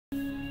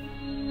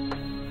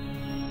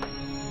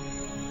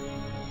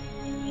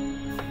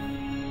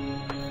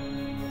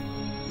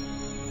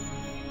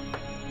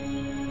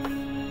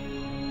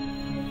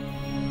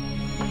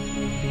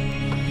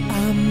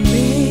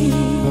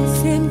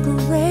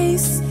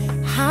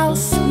how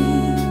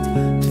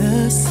sweet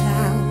the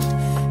sound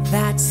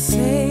that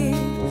saved.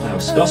 Now,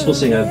 gospel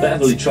singer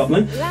Beverley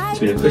Trotman has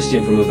been a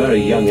Christian from a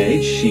very young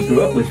age. She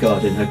grew up with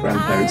God in her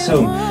grandparents'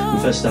 home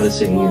and first started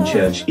singing in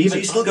church. Even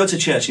you still go to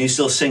church and you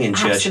still sing in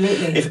church.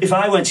 Absolutely. If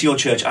I went to your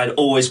church, I'd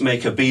always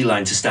make a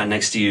beeline to stand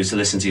next to you to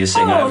listen to you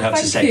sing. I would have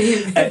to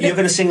say, you're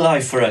going to sing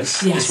live for us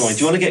this morning.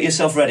 Do you want to get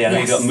yourself ready? I know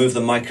you've got to move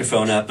the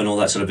microphone up and all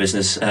that sort of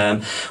business.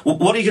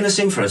 What are you going to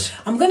sing for us?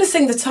 I'm going to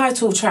sing the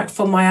title track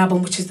from my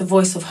album, which is The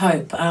Voice of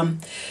Hope.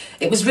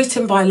 It was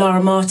written by Laura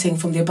Martin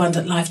from the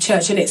Abundant Life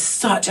Church, and it's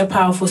such a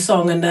powerful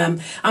song, and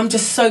I'm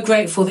just so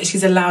grateful that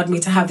she's allowed me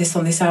to have this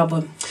on this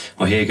album.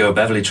 Well, here you go,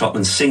 Beverley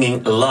Trotman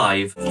singing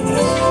live.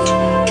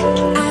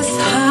 As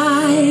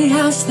high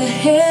as the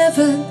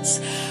heavens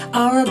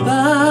are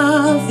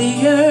above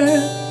the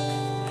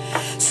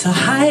earth, so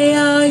high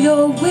are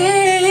your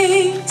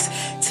ways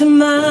to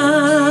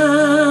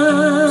mine.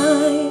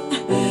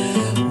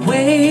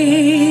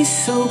 Ways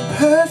so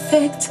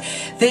perfect,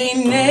 they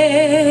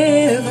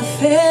never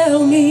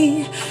fail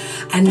me.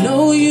 I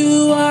know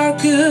you are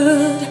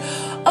good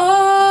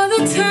all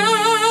the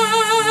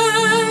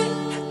time,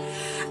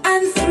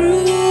 and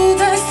through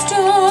the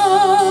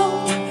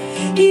storm,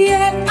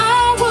 yet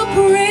I will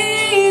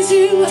praise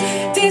you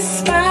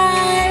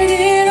despite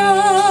it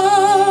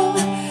all.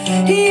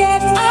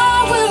 Yet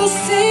I will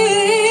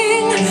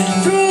sing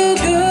through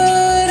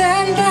good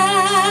and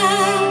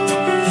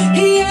bad.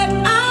 Yet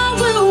I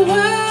will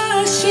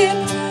worship,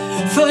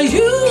 for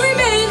you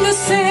remain the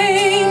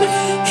same,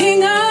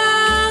 King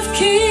of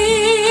Kings.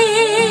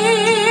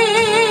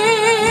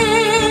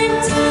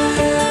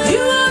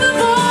 You are the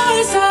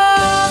voice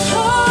of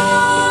hope,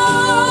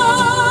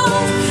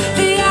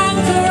 the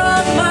anchor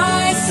of my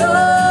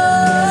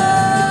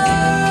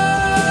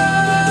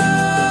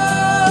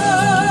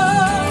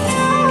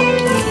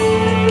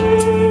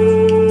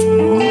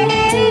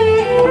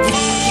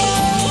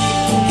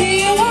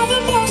You are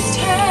the most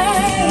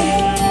high.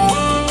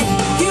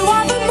 You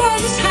are the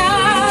most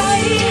high.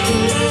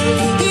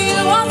 You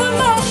are the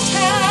most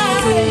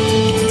high,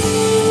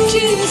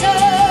 Jesus.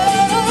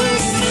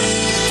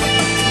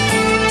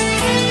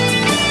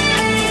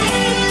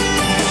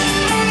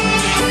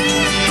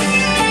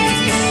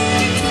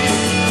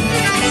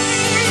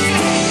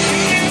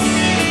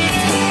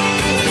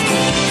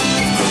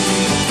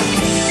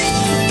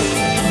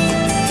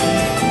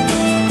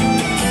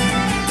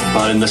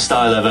 Well, in the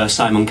style of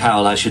Simon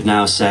Cowell, I should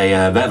now say,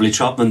 Beverley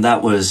Trotman,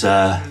 that was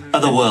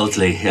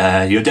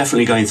otherworldly. You're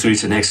definitely going through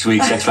to next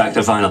week's X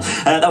Factor final.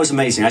 That was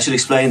amazing. I should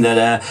explain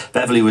that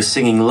Beverley was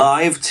singing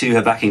live to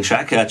her backing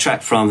track, a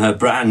track from her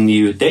brand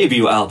new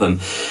debut album.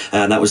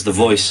 That was The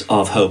Voice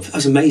of Hope. That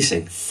was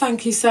amazing.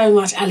 Thank you so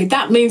much, Ali.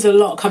 That means a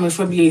lot coming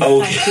from you.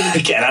 Oh, Thank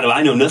you. get out of it.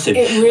 I know nothing.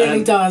 It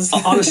really does.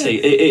 Honestly,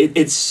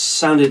 it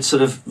sounded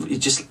sort of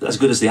just as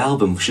good as the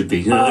album should be.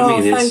 You know what I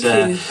mean? Thank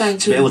you.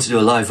 Thank to be able to do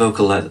a live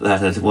vocal like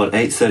that at, what,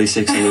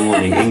 8:36 in the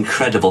morning.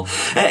 Incredible.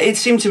 It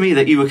seemed to me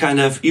that you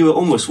were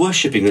almost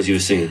worshipping as you were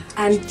singing.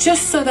 And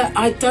just so that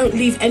I don't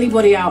leave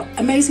anybody out,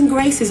 Amazing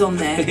Grace is on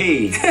there.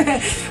 Hey.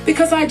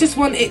 Because I just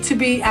want it to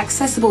be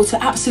accessible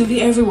to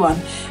absolutely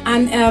everyone.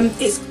 And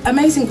it's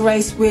Amazing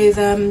Grace with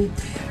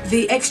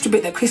the extra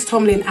bit that Chris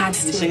Tomlin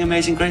adds to it. Sing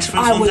Amazing Grace for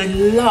us I one would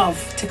day?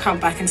 love to come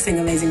back and sing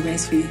Amazing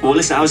Grace for you. Well,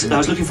 listen, I was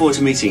looking forward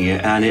to meeting you,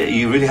 and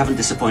you really haven't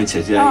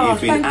disappointed.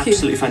 You've been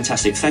absolutely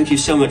fantastic. Thank you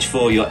so much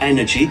for your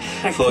energy,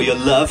 for your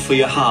love, for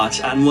your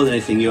heart, and more than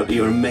anything,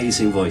 your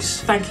amazing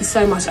voice. Thank you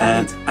so much,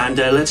 Alan. And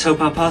let's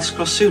hope our paths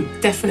cross soon.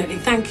 Definitely.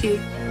 Thank you.